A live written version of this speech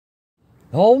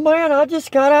Oh man, I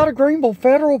just got out of Greenville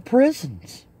Federal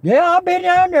Prisons. Yeah, I've been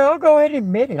down there. I'll go ahead and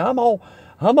admit it.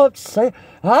 I'm upset.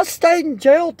 I stayed in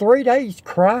jail 3 days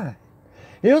crying.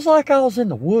 It was like I was in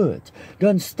the woods.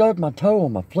 Done stubbed my toe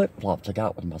on my flip-flops I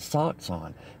got with my socks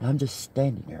on. And I'm just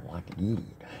standing there like an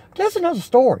idiot. That's another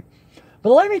story.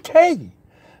 But let me tell you.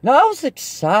 Now, I was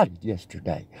excited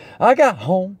yesterday. I got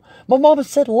home. My mama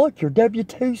said, look, your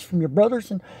W-2s from your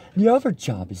brothers and the other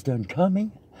job is done come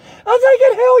in. I'm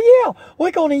thinking, hell yeah, we're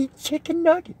going to eat chicken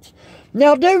nuggets.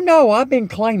 Now, do know I've been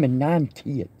claiming 9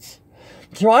 kids.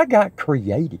 So I got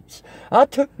creatives. I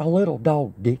took my little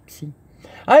dog, Dixie.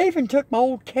 I even took my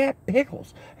old cat,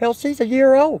 Pickles. Hell, she's a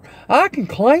year old. I can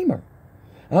claim her.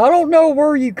 I don't know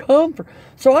where you come from.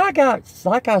 So I got,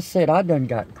 like I said, I done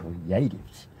got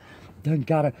creatives. Done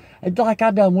got like I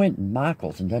done went in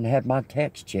Michael's and done had my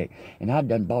tax check, and I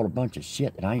done bought a bunch of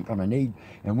shit that I ain't gonna need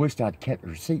and wished I'd kept the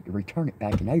receipt to return it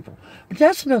back in April. But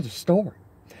that's another story.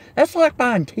 That's like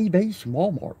buying TVs from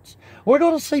Walmart's. We're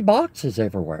gonna see boxes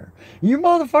everywhere. You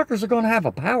motherfuckers are gonna have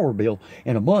a power bill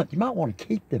in a month. You might want to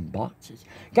keep them boxes.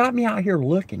 Got me out here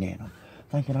looking at them,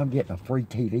 thinking I'm getting a free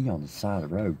TV on the side of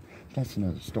the road. That's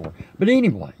another story. But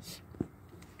anyways.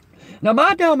 Now,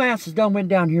 my dumb ass has done went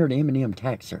down here to M&M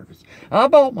Tax Service. I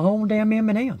bought my own damn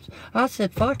M&Ms. I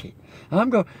said, fuck it. I'm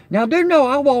going. Now, do know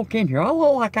I walk in here. I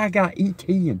look like I got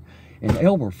E.T. and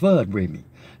Elmer Fudd with me.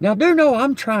 Now, do know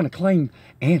I'm trying to claim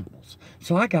animals.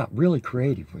 So I got really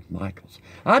creative with Michael's.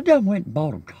 I done went and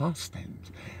bought them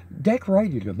costumes.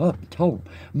 Decorated them up and told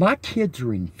them, my kids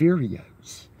are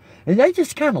inferiors. And they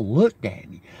just kind of looked at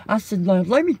me. I said, now,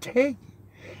 let me tell you.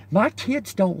 My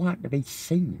kids don't like to be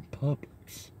seen in public.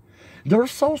 Their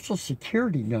social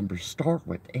security numbers start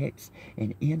with X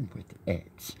and end with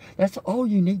X. That's all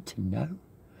you need to know.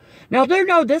 Now, do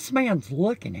know this man's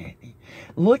looking at me.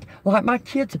 Look, like my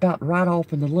kid's about to ride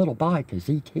off in the little bike as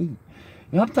E.T.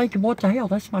 And I'm thinking, what the hell?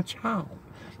 That's my child.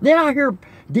 Then I hear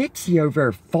Dixie over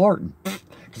there farting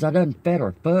because I done fed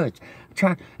her fudge.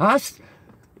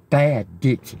 Bad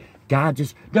Dixie. Guy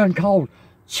just done called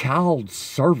child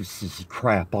services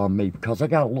crap on me because I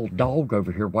got a little dog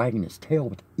over here wagging his tail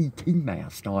with the E.T.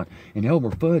 mask on, and Elmer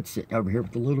Fudd sitting over here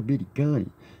with a little bitty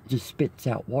gun. He just spits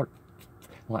out water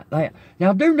like that.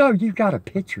 Now, do know you got to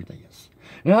picture this.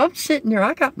 Now, I'm sitting there.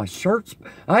 I got my shirts.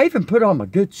 I even put on my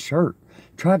good shirt.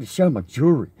 Tried to show my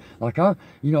jewelry. Like, I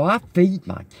feed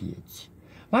my kids.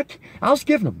 I was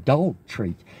giving them dog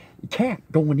treats. Cat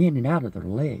going in and out of their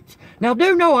legs. Now,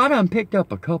 do know I done picked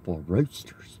up a couple of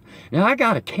roosters. Now, I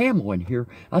got a camel in here.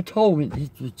 I told him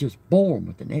it was just born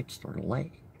with an extra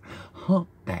leg.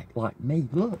 Humpback like me,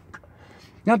 look.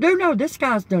 Now, do know this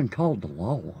guy's done called the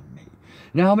law on me.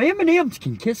 Now, M&M's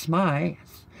can kiss my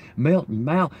ass. Melt in your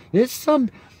mouth.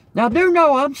 Now, do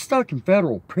know I'm stuck in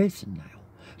federal prison now.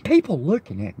 People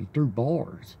looking at me through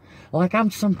bars like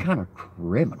I'm some kind of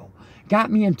criminal. Got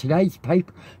me in today's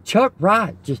paper. Chuck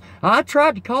Wright, I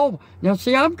tried to call. Now,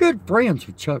 see, I'm good friends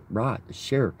with Chuck Wright, the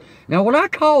sheriff. Now, when I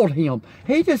called him,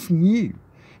 he just knew.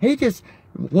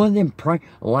 One of them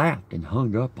laughed and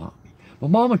hung up on me. My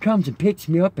mama comes and picks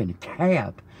me up in a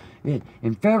cab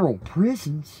in federal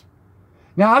prisons.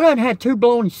 Now, I done had 2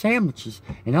 bologna sandwiches,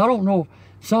 and I don't know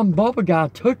if some bubba guy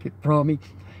took it from me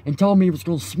and told me he was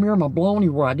going to smear my bologna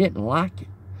where I didn't like it.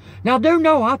 Now, do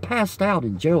know I passed out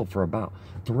in jail for about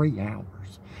 3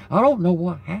 hours. I don't know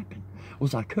what happened.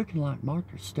 Was I cooking like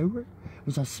Martha Stewart?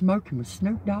 Was I smoking with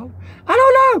Snoop Dogg? I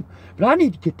don't know, but I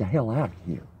need to get the hell out of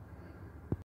here.